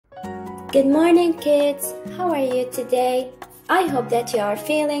Good morning, kids. How are you today? I hope that you are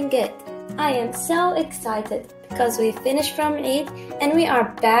feeling good. I am so excited because we finished from Eid and we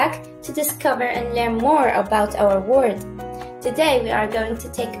are back to discover and learn more about our world. Today we are going to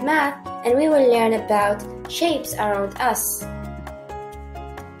take math and we will learn about shapes around us.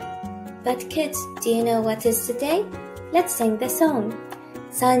 But kids, do you know what is today? Let's sing the song.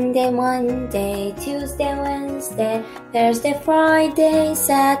 Sunday, Monday, Tuesday, Wednesday, Thursday, Friday,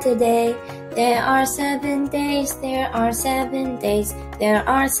 Saturday. There are 7 days, there are 7 days, there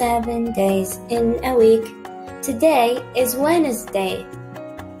are 7 days in a week. Today is Wednesday.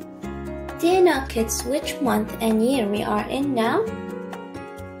 Do you know, kids, which month and year we are in now?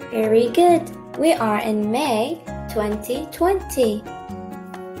 Very good. We are in May 2020.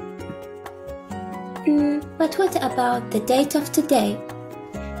 But what about the date of today?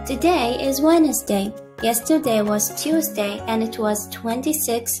 Today is Wednesday. Yesterday was Tuesday and it was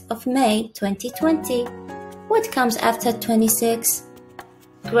 26th of May 2020. What comes after 26?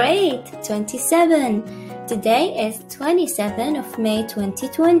 Great! 27. Today is 27th of May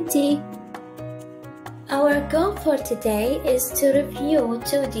 2020. Our goal for today is to review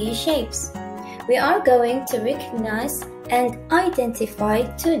 2D shapes. We are going to recognize and identify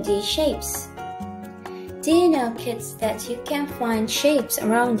 2D shapes. Do you know, kids, that you can find shapes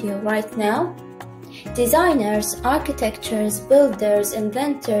around you right now? Designers, architects, builders,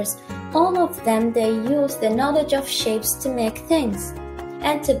 inventors, all of them, they use the knowledge of shapes to make things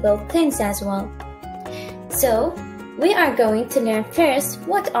and to build things as well. So, we are going to learn first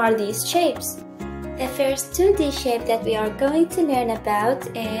what are these shapes. The first 2D shape that we are going to learn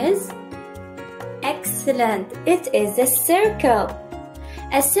about is... Excellent! It is a circle.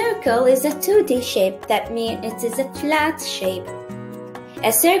 A circle is a 2D shape, that means it is a flat shape. A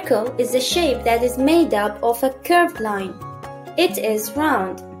circle is a shape that is made up of a curved line. It is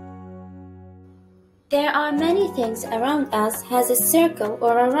round. There are many things around us has a circle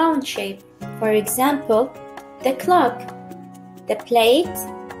or a round shape. For example, the clock, the plate,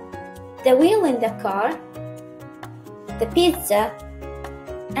 the wheel in the car, the pizza,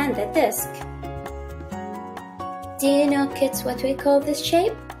 and the desk. Do you know, kids, what we call this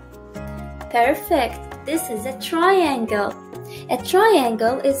shape? Perfect! This is a triangle. A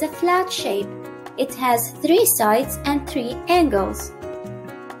triangle is a flat shape. It has 3 sides and 3 angles.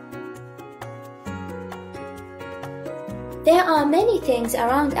 There are many things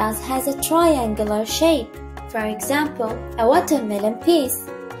around us has a triangular shape. For example, a watermelon piece,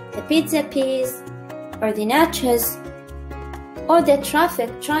 the pizza piece, or the nachos, or the traffic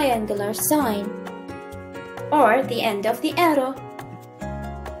triangular sign, or the end of the arrow.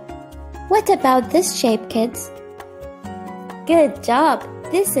 What about this shape, kids? Good job!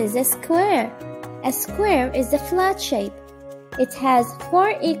 This is a square. A square is a flat shape. It has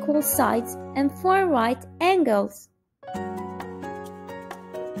 4 equal sides and 4 right angles.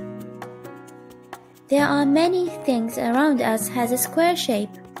 There are many things around us has a square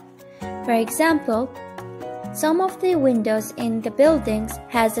shape. For example, some of the windows in the buildings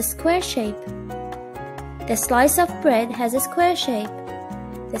has a square shape. The slice of bread has a square shape.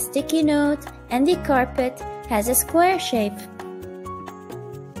 The sticky note and the carpet has a square shape.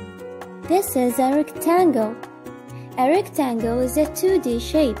 This is a rectangle. A rectangle is a 2D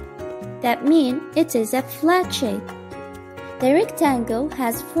shape. That means it is a flat shape. The rectangle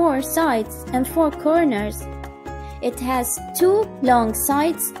has 4 sides and 4 corners. It has 2 long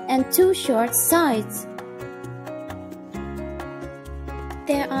sides and 2 short sides.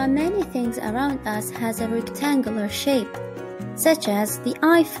 There are many things around us has a rectangular shape, such as the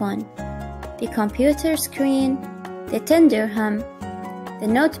iPhone, the computer screen, the Tinderham, the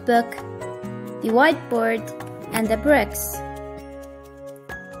notebook, the whiteboard, and the bricks.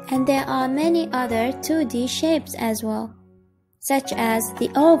 And there are many other 2D shapes as well, such as the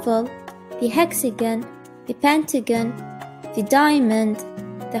oval, the hexagon, the pentagon, the diamond,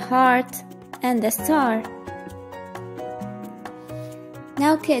 the heart, and the star.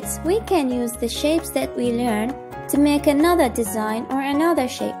 Now, kids, we can use the shapes that we learn to make another design or another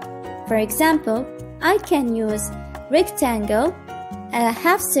shape. For example, I can use rectangle, a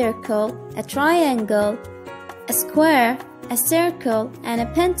half circle, a triangle, a square, a circle, and a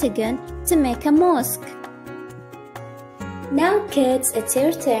pentagon to make a mosque. Now, kids, it's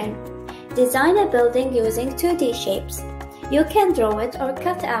your turn. Design a building using 2D shapes. You can draw it or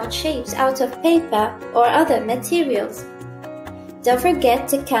cut out shapes out of paper or other materials. Don't forget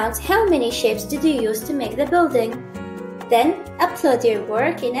to count how many shapes did you use to make the building. Then upload your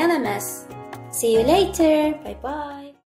work in LMS. See you later. Bye-bye.